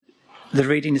The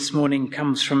reading this morning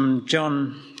comes from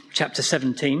John chapter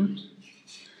 17,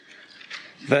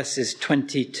 verses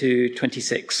 20 to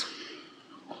 26.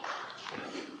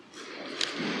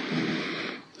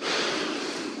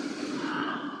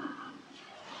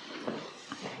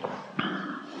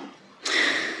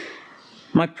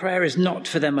 My prayer is not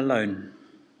for them alone.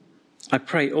 I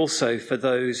pray also for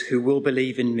those who will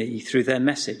believe in me through their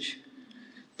message,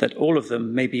 that all of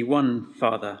them may be one,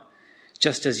 Father,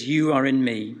 just as you are in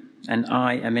me and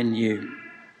I am in you.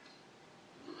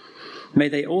 May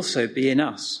they also be in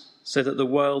us, so that the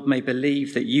world may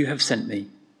believe that you have sent me.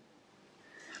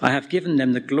 I have given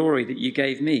them the glory that you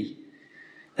gave me,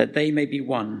 that they may be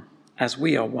one, as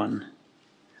we are one,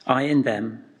 I in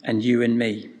them and you in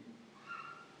me.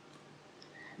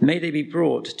 May they be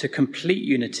brought to complete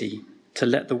unity, to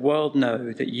let the world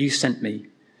know that you sent me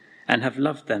and have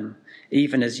loved them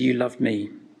even as you loved me.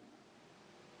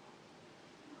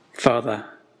 Father,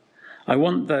 I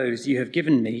want those you have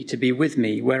given me to be with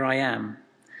me where I am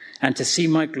and to see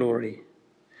my glory,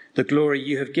 the glory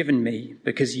you have given me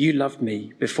because you loved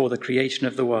me before the creation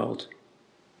of the world.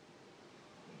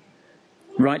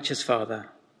 Righteous Father,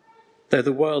 though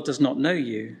the world does not know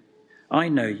you, I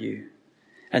know you,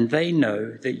 and they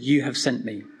know that you have sent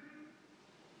me.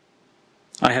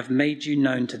 I have made you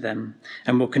known to them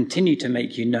and will continue to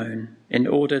make you known in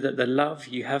order that the love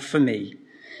you have for me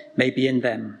may be in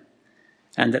them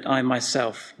and that I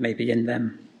myself may be in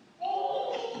them.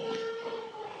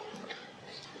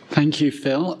 Thank you,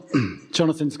 Phil.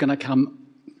 Jonathan's going to come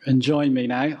and join me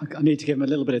now. I need to give him a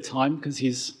little bit of time because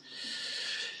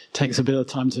takes a bit of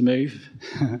time to move.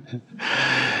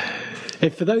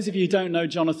 If for those of you who don't know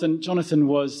Jonathan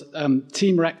was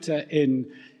team rector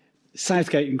in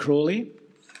Southgate and Crawley.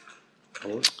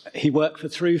 He worked for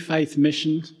Through Faith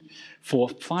Mission for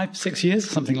 5-6 years,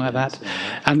 something like that.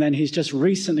 And then he's just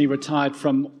recently retired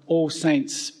from All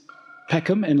Saints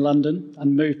Peckham in London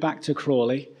and moved back to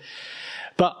Crawley.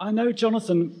 But I know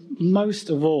Jonathan most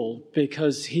of all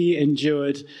because he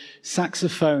endured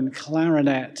saxophone,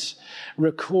 clarinet,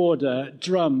 recorder,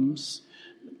 drums,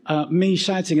 me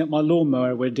shouting at my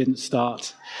lawnmower when it didn't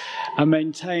start, and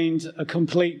maintained a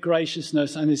complete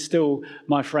graciousness and is still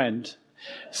my friend.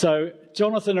 So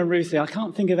Jonathan and Ruthie, I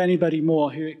can't think of anybody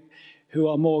more who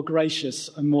are more gracious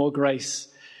and more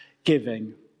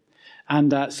grace-giving.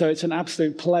 And so it's an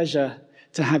absolute pleasure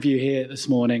to have you here this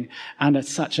morning, and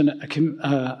it's such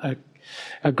a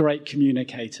great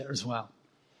communicator as well.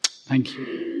 Thank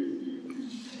you.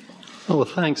 Oh, well,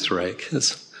 thanks, Rick.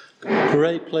 It's a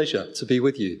great pleasure to be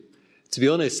with you. To be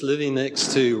honest, living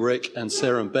next to Rick and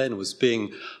Sarah and Ben was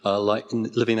being like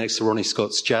living next to Ronnie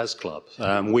Scott's jazz club.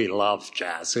 We love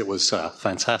jazz. It was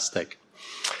fantastic.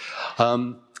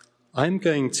 I'm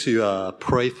going to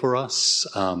pray for us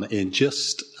in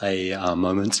just a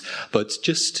moment, but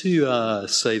just to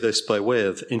say this by way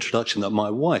of introduction, that my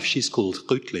wife, she's called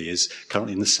Rutli, is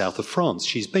currently in the south of France.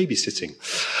 She's babysitting.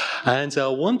 And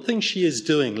one thing she is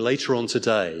doing later on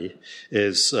today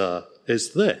is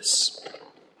this.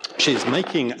 She's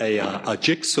making a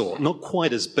jigsaw, not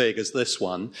quite as big as this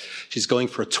one. She's going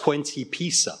for a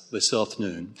 20-piecer this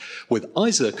afternoon with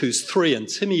Isaac, who's 3, and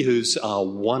Timmy, who's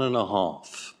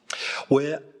 1.5.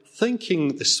 We're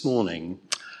thinking this morning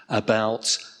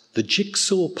about the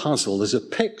jigsaw puzzle. There's a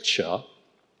picture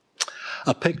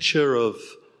of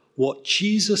what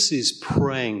Jesus is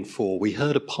praying for. We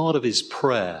heard a part of his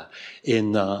prayer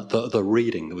in the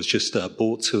reading that was just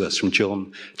brought to us from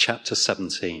John chapter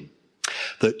 17.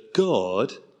 That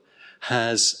God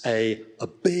has a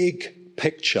big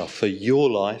picture for your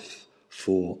life,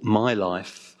 for my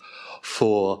life,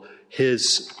 for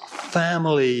his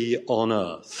family on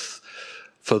earth,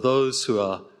 for those who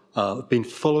have been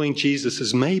following Jesus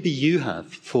as maybe you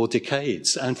have for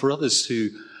decades, and for others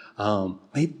who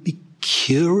may be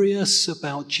curious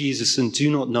about Jesus and do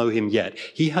not know him yet.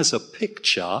 He has a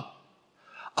picture,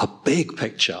 a big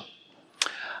picture,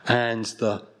 and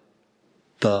the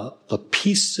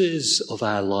pieces of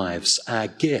our lives, our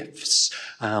gifts,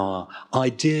 our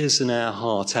ideas in our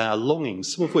heart, our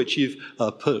longings, some of which you've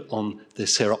put on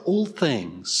this here, are all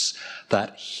things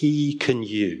that he can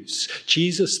use.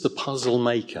 Jesus, the puzzle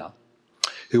maker,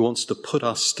 who wants to put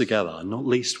us together, not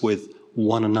least with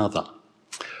one another,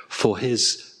 for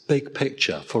his big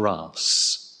picture for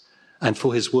us and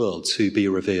for his world to be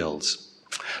revealed.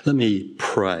 Let me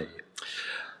pray.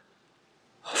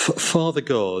 Father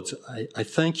God, I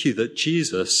thank you that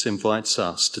Jesus invites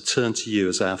us to turn to you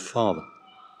as our Father,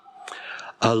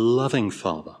 a loving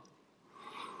Father,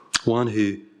 one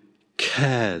who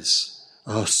cares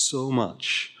so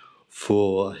much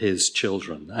for his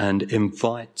children and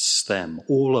invites them,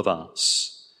 all of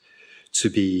us, to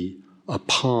be a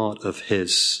part of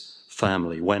his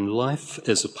family. When life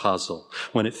is a puzzle,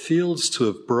 when it feels to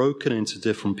have broken into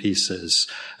different pieces,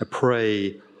 I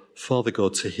pray, Father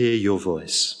God, to hear your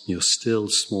voice, your still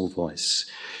small voice.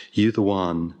 You, the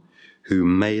one who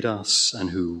made us and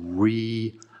who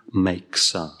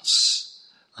remakes us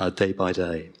day by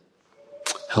day.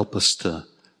 Help us to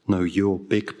know your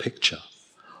big picture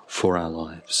for our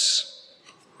lives.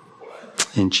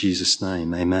 In Jesus'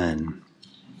 name, amen.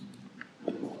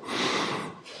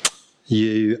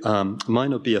 You might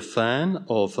not be a fan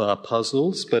of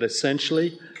puzzles, but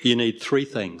essentially you need three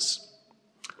things.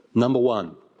 Number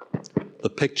one, the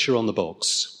picture on the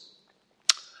box.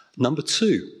 Number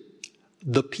two,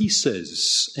 the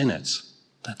pieces in it.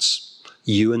 That's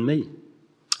you and me.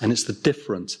 And it's the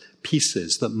different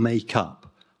pieces that make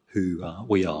up who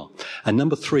we are. And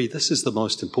number three, this is the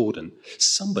most important.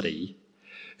 Somebody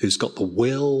who's got the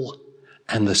will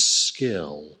and the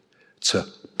skill to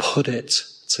put it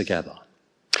together.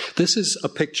 This is a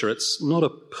picture, it's not a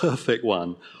perfect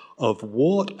one, of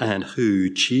what and who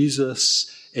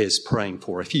Jesus is praying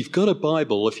for. If you've got a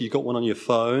Bible, if you've got one on your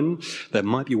phone, there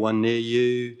might be one near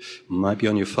you, might be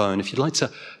on your phone. If you'd like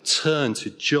to turn to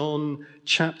John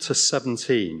chapter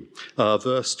 17,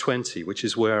 verse 20, which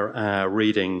is where our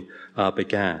reading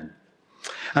began.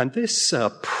 And this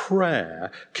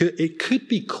prayer, it could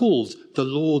be called the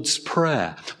Lord's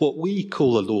Prayer. What we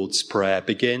call the Lord's Prayer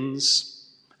begins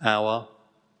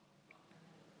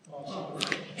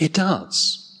It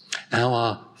does.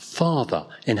 Our Father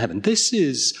in heaven. This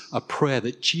is a prayer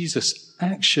that Jesus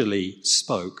actually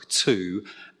spoke to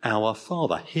our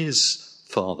Father, his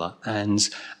Father and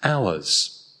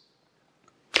ours.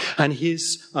 And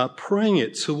he's praying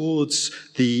it towards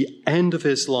the end of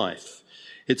his life.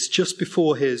 It's just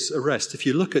before his arrest. If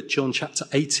you look at John chapter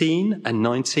 18 and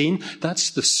 19, that's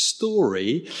the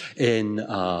story in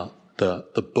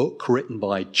the book written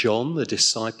by John, the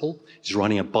disciple. He's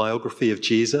writing a biography of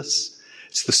Jesus.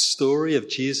 It's the story of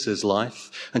Jesus'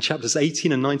 life. And chapters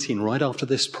 18 and 19, right after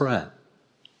this prayer,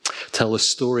 tell the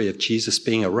story of Jesus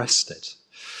being arrested,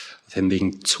 of him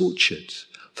being tortured,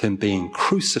 of him being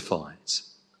crucified,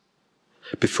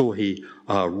 before he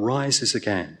rises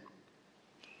again.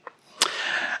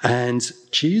 And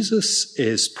Jesus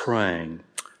is praying,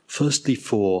 firstly,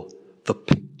 for the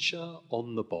picture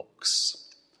on the box,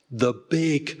 the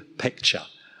big picture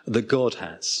that God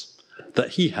has,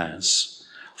 that he has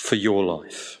for your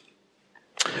life.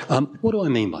 What do I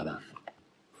mean by that?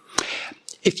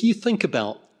 If you think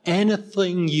about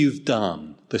anything you've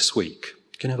done this week,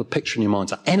 you can have a picture in your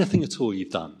mind, anything at all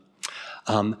you've done,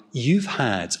 you've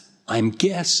had, I'm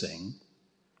guessing,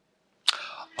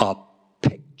 a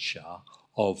picture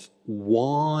of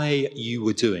why you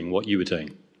were doing what you were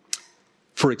doing.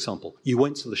 For example, you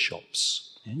went to the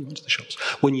shops. Yeah, you went to the shops.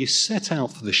 When you set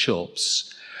out for the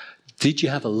shops, did you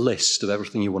have a list of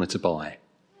everything you wanted to buy?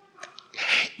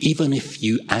 Even if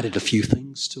you added a few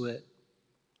things to it,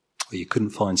 or you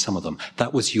couldn't find some of them,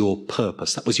 that was your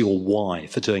purpose, that was your why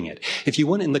for doing it. If you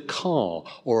went in the car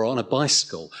or on a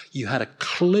bicycle, you had a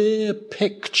clear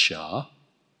picture,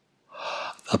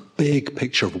 a big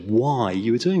picture of why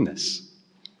you were doing this.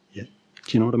 Yeah.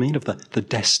 Do you know what I mean? Of the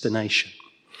destination.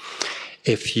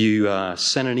 If you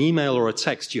sent an email or a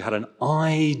text, you had an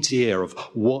idea of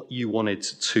what you wanted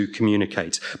to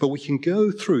communicate. But we can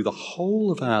go through the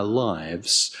whole of our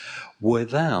lives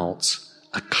without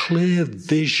a clear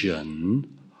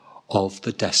vision of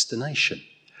the destination.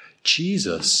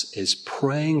 Jesus is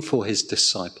praying for his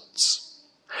disciples.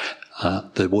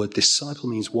 The word disciple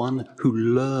means one who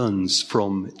learns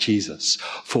from Jesus,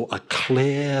 for a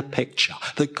clear picture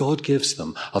that God gives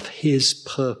them of his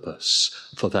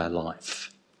purpose for their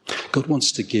life. God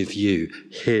wants to give you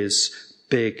his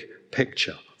big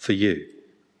picture for you.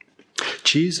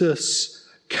 Jesus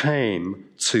came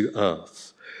to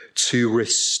earth to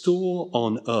restore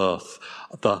on earth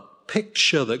the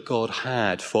picture that God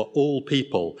had for all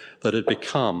people that had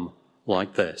become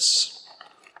like this.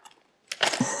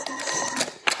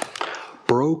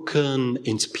 Broken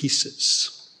into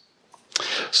pieces.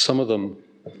 Some of them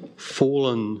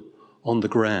fallen on the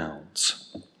ground.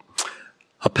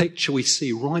 A picture we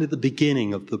see right at the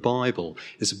beginning of the Bible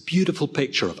is a beautiful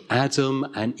picture of Adam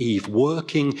and Eve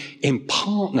working in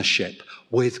partnership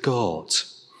with God,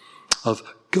 of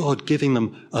God giving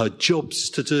them jobs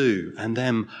to do and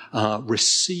them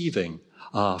receiving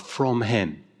from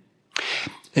him.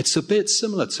 It's a bit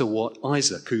similar to what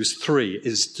Isaac, who's 3,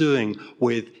 is doing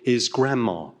with his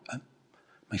grandma.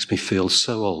 Makes me feel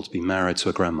so old to be married to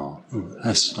a grandma.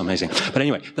 That's amazing. But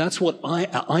anyway, that's what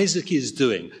Isaac is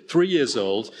doing. 3 years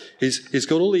old. He's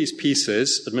got all these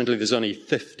pieces. Admittedly, there's only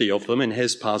 50 of them in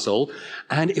his puzzle.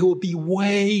 And it would be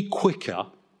way quicker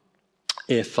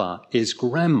if his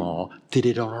grandma did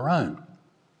it on her own.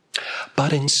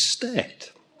 But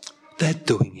instead, they're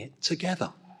doing it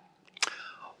together.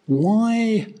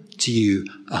 Why do you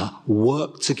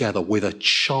work together with a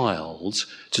child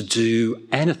to do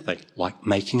anything like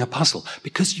making a puzzle?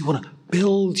 Because you want to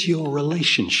build your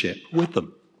relationship with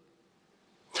them.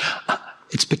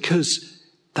 It's because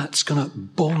that's going to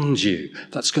bond you.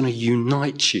 That's going to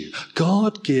unite you.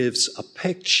 God gives a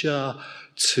picture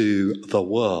to the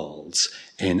world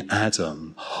in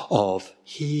Adam of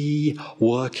he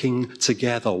working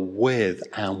together with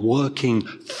and working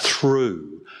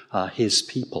through his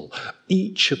people,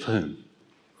 each of whom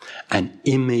an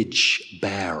image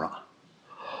bearer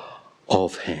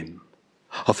of him,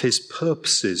 of his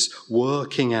purposes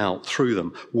working out through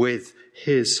them with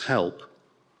his help.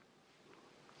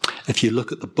 If you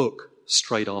look at the book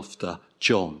straight after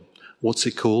John, what's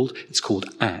it called? It's called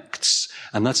Acts.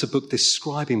 And that's a book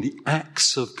describing the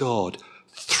acts of God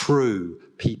through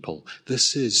people.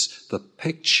 This is the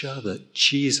picture that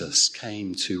Jesus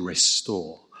came to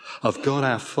restore, of God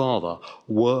our Father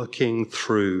working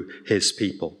through his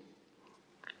people.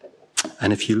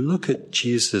 And if you look at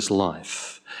Jesus'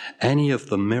 life, any of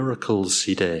the miracles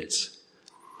he did,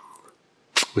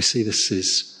 we see this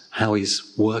is how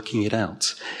he's working it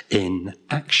out in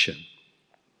action.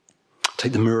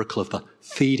 Take the miracle of the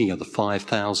feeding of the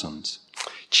 5,000.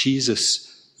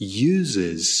 Jesus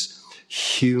uses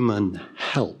human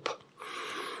help.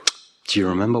 Do you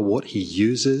remember what he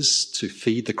uses to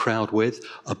feed the crowd with?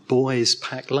 A boy's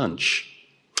packed lunch.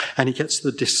 And he gets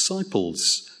the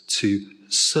disciples to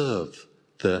serve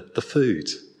the food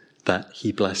that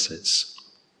he blesses.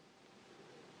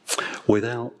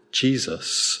 Without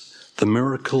Jesus, the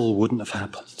miracle wouldn't have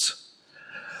happened.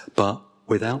 But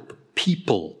without the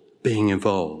people being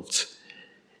involved,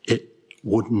 it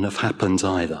wouldn't have happened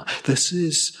either. This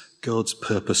is God's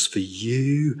purpose for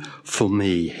you, for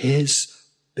me, his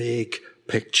big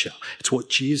picture. It's what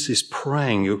Jesus is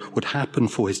praying would happen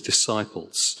for his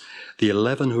disciples, the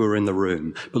 11 who are in the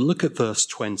room. But look at verse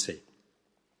 20.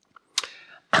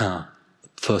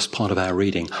 First part of our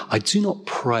reading. I do not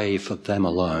pray for them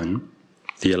alone,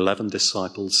 the 11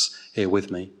 disciples here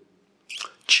with me.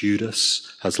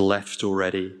 Judas has left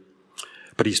already,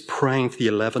 but he's praying for the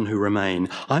 11 who remain.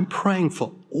 I'm praying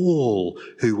for all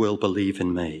who will believe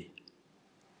in me.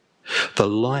 The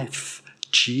life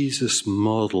Jesus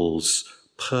models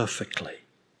perfectly,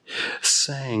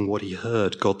 saying what he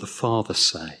heard God the Father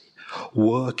say,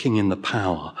 working in the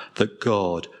power that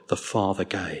God the Father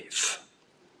gave.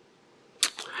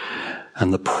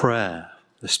 And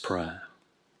this prayer,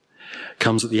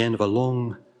 comes at the end of a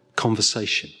long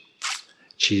conversation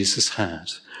Jesus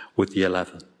had with the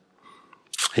 11.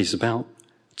 He's about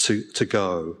to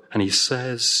go, and he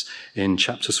says in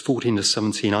chapters 14 to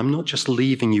 17, I'm not just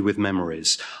leaving you with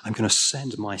memories, I'm going to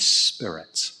send my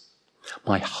Spirit,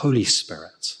 my Holy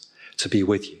Spirit, to be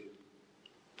with you.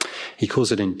 He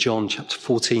calls it in John chapter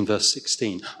 14, verse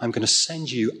 16, I'm going to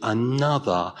send you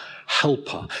another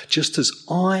helper, just as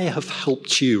I have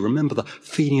helped you. Remember the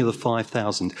feeding of the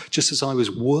 5,000, just as I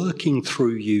was working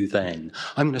through you then.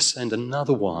 I'm going to send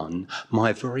another one,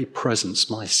 my very presence,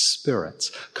 my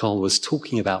Spirit. Carl was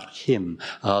talking about him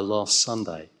last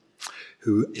Sunday,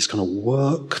 who is going to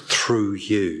work through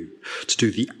you to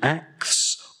do the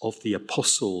acts of the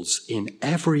apostles in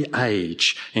every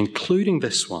age, including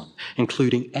this one,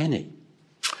 including any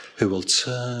who will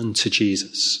turn to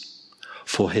Jesus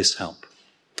for his help.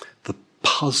 The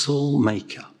puzzle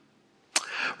maker,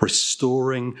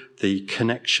 restoring the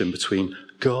connection between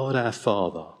God our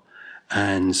Father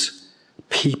and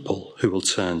people who will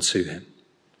turn to him.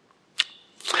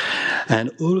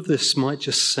 And all of this might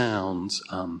just sound,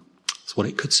 it's what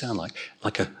it could sound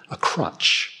like a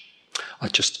crutch,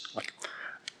 just like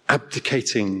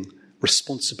abdicating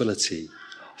responsibility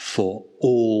for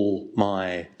all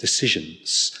my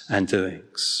decisions and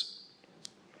doings.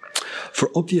 For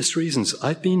obvious reasons,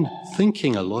 I've been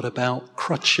thinking a lot about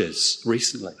crutches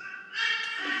recently.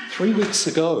 3 weeks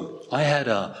ago, I had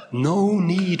no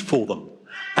need for them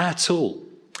at all.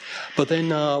 But then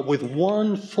with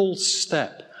one full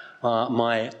step,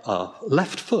 my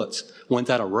left foot went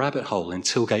down a rabbit hole in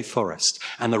Tilgate Forest,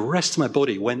 and the rest of my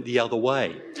body went the other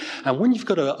way. And when you've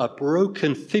got a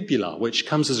broken fibula, which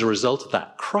comes as a result of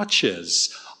that,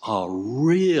 crutches are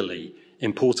really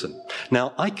important.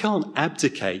 Now, I can't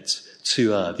abdicate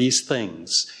to these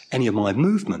things any of my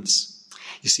movements.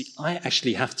 You see, I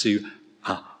actually have to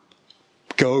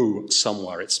go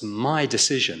somewhere. It's my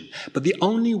decision. But the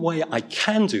only way I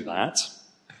can do that,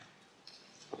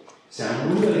 so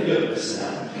I'm really going to go this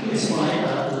now, is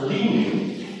by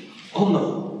leaning on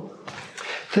them.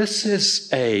 This is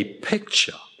a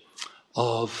picture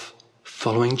of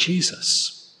following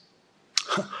Jesus.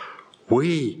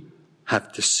 We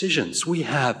have decisions, we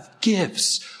have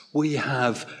gifts, we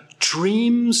have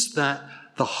dreams that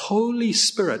the Holy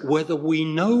Spirit, whether we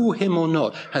know him or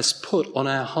not, has put on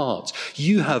our heart.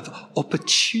 You have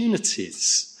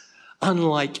opportunities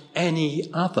unlike any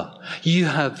other. You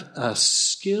have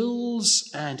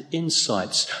skills and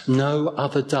insights no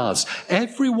other does.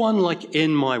 Everyone, like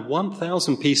in my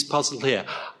 1,000-piece puzzle here,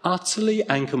 utterly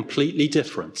and completely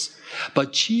different.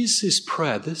 But Jesus'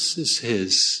 prayer, this is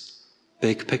his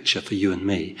big picture for you and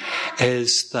me,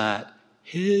 is that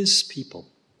his people,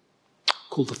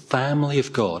 called the family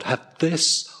of God, have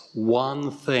this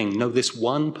one thing, this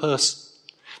one person,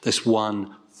 this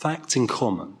one fact in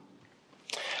common,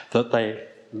 that they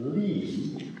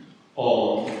lean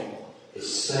on the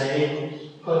same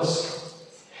person.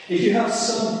 If you have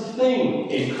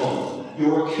something in common,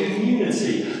 you're a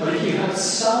community. But if you have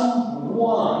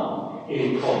someone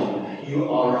in common, you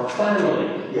are a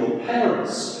family. Your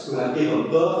parents who have given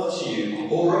birth to you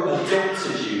or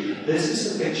adopted you. This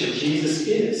is the picture Jesus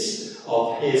gives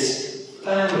of his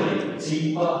family,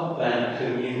 deeper than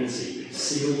community,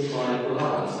 sealed by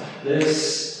blood.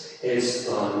 This is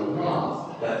the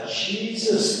love that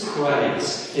Jesus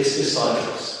prays his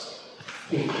disciples,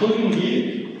 including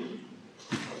you,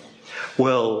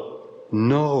 will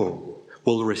know,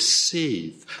 will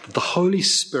receive. The Holy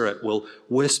Spirit will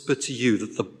whisper to you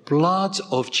that the blood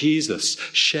of Jesus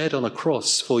shed on a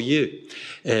cross for you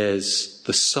is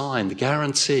the sign, the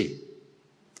guarantee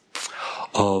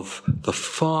of the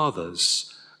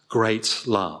Father's great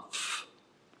love.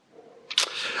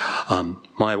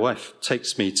 My wife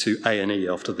takes me to A&E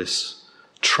after this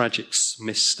tragic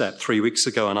misstep 3 weeks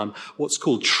ago, and I'm what's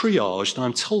called triaged, and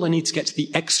I'm told I need to get to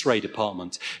the X-ray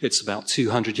department. It's about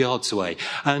 200 yards away.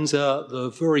 And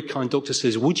the very kind doctor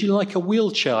says, "Would you like a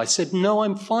wheelchair?" I said, "No,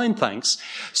 I'm fine, thanks."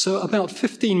 So about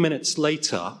 15 minutes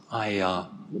later, I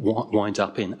wind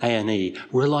up in A&E,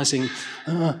 realizing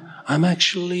I'm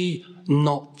actually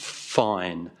not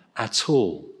fine at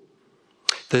all.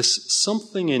 There's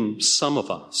something in some of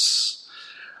us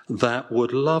that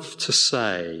would love to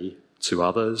say to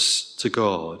others, to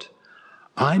God,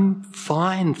 "I'm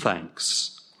fine,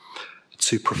 thanks,"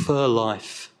 to prefer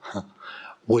life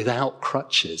without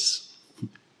crutches.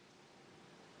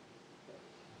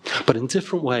 But in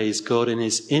different ways, God, in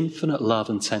his infinite love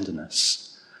and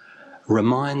tenderness,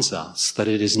 reminds us that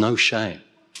it is no shame.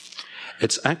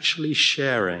 It's actually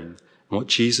sharing what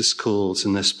Jesus calls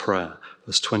in this prayer,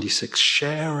 verse 26,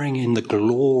 sharing in the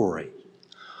glory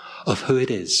of who it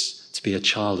is to be a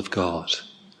child of God.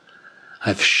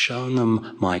 I've shown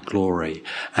them my glory,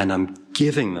 and I'm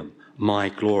giving them my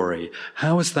glory.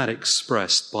 How is that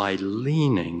expressed? By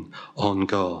leaning on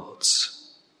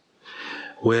God's.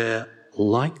 We're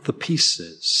like the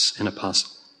pieces in a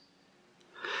puzzle.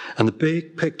 And the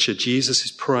big picture Jesus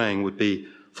is praying would be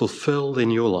fulfilled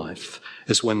in your life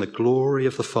is when the glory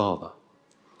of the Father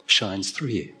shines through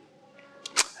you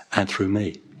and through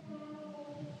me.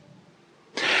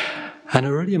 And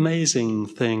a really amazing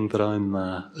thing that I'm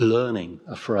learning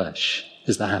afresh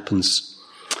is that happens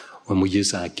when we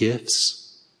use our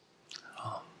gifts,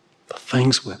 the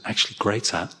things we're actually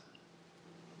great at,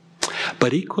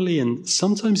 but equally and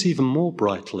sometimes even more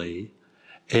brightly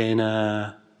in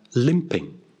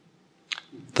limping,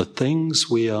 the things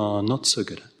we are not so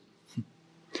good at,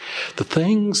 the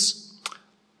things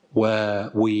where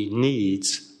we need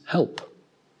help.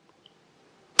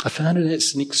 I found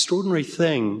it's an extraordinary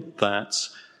thing that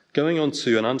going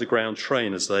onto an underground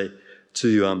train as they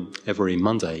do every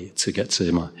Monday to get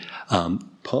to my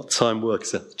part-time work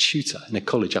as a tutor in a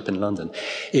college up in London,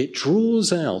 it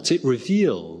draws out, it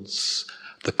reveals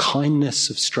the kindness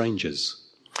of strangers.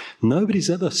 Nobody's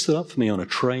ever stood up for me on a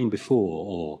train before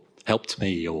or helped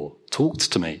me or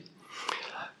talked to me.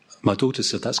 My daughter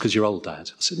said, "That's because you're old,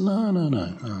 Dad." I said,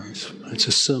 No. It's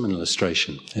a sermon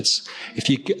illustration. It's if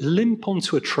you limp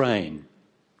onto a train,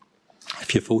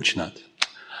 if you're fortunate,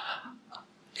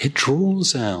 it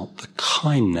draws out the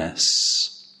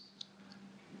kindness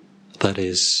that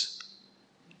is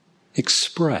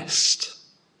expressed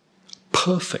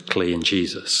perfectly in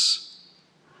Jesus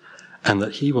and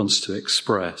that he wants to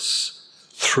express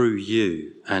through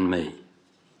you and me.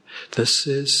 This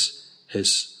is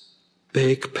his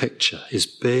big picture, his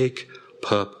big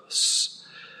purpose.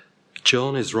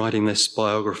 John is writing this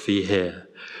biography here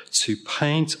to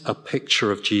paint a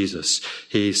picture of Jesus.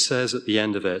 He says at the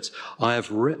end of it, I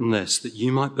have written this that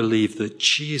you might believe that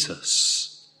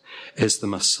Jesus is the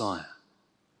Messiah,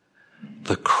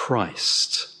 the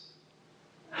Christ.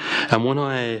 And when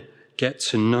I get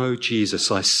to know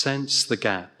Jesus, I sense the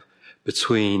gap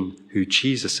between who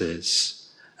Jesus is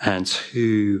and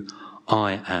who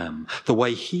I am. The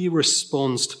way he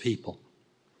responds to people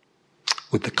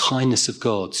with the kindness of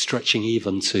God, stretching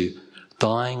even to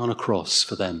dying on a cross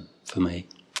for them, for me.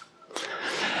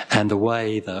 And the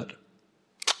way that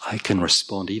I can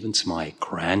respond even to my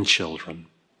grandchildren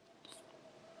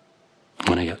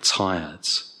when I get tired,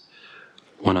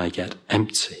 when I get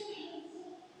empty.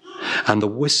 And the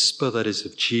whisper that is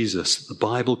of Jesus, that the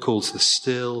Bible calls the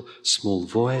still, small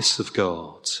voice of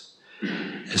God,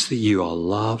 is that you are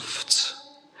loved,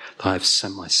 that I have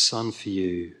sent my Son for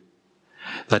you,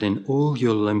 that in all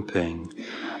your limping,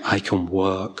 I can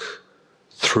work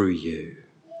through you.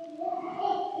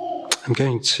 I'm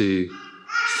going to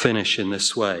finish in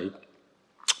this way.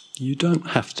 You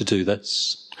don't have to do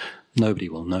this. Nobody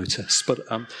will notice. But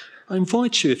I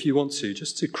invite you, if you want to,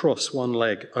 just to cross one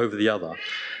leg over the other.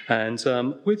 And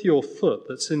with your foot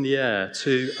that's in the air,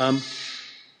 to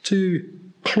do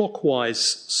clockwise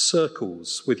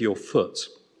circles with your foot.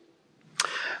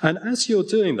 And as you're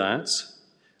doing that,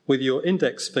 with your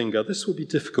index finger, this will be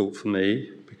difficult for me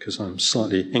because I'm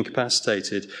slightly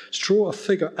incapacitated, to draw a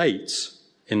figure 8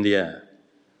 in the air.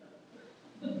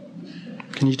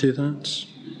 Can you do that?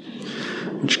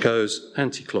 Which goes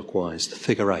anti-clockwise, the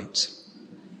figure 8.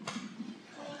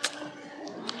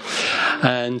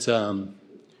 And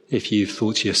if you've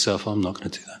thought to yourself, I'm not going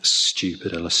to do that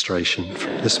stupid illustration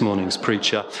from this morning's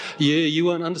preacher, you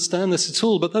won't understand this at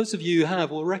all. But those of you who have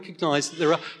will recognise that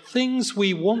there are things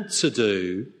we want to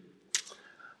do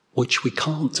which we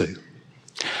can't do.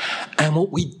 And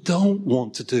what we don't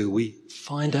want to do, we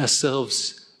find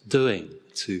ourselves doing,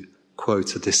 to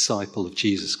quote a disciple of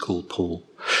Jesus called Paul.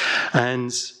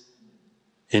 And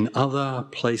in other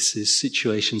places,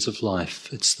 situations of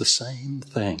life, it's the same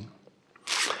thing.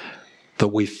 That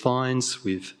we find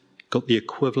we've got the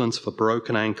equivalent of a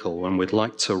broken ankle and we'd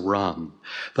like to run.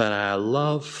 That our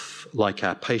love, like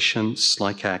our patience,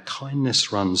 like our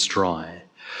kindness runs dry.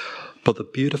 But the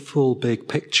beautiful big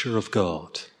picture of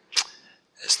God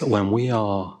is that when we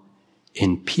are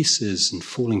in pieces and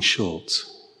falling short,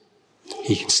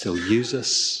 he can still use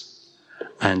us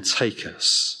and take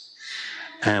us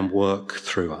and work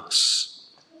through us.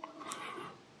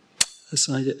 As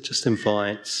I just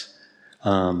invite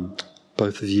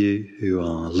both of you who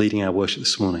are leading our worship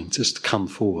this morning just to come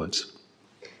forward.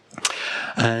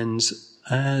 And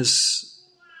as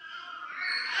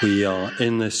we are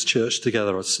in this church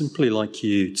together, I'd simply like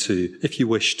you to, if you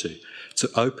wish to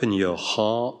open your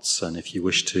hearts, and if you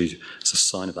wish to, as a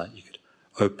sign of that, you could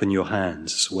open your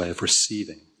hands as a way of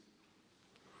receiving.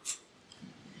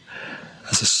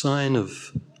 As a sign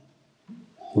of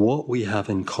what we have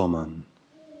in common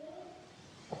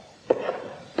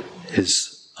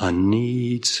is a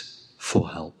need for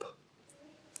help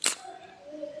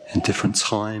in different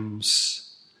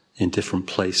times, in different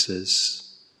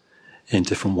places, in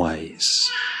different ways.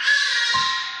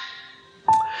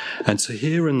 And to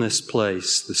hear in this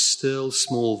place the still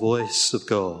small voice of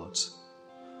God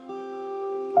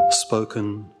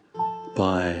spoken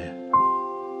by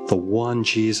the one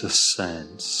Jesus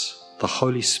sends, the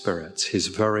Holy Spirit, his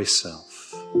very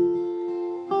self,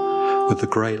 with the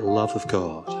great love of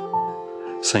God,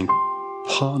 saying,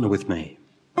 partner with me.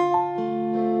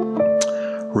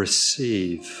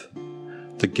 Receive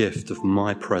the gift of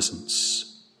my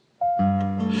presence,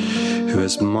 who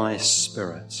is my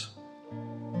Spirit.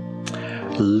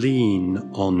 Lean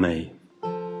on me.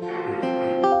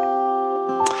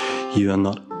 You are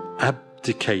not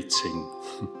abdicating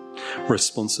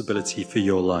responsibility for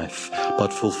your life,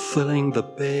 but fulfilling the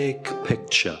big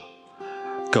picture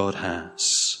God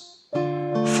has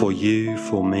for you,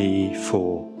 for me,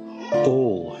 for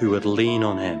all who would lean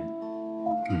on him.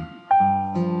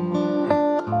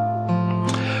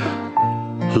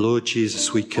 Lord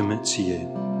Jesus, we commit to you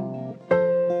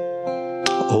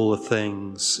all the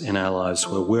things in our lives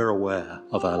where we're aware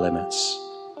of our limits,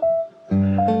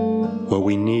 where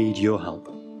we need your help.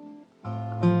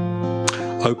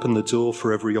 Open the door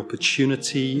for every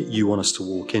opportunity you want us to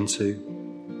walk into.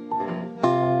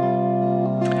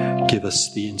 Give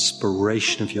us the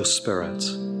inspiration of your Spirit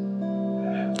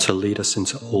to lead us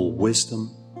into all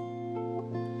wisdom.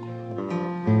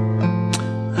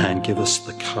 And give us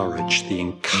the courage, the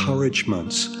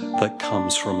encouragement that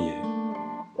comes from you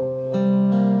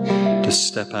to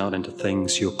step out into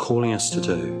things you're calling us to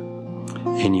do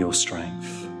in your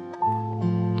strength.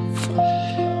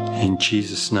 In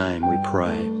Jesus' name we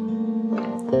pray.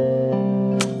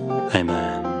 Amen.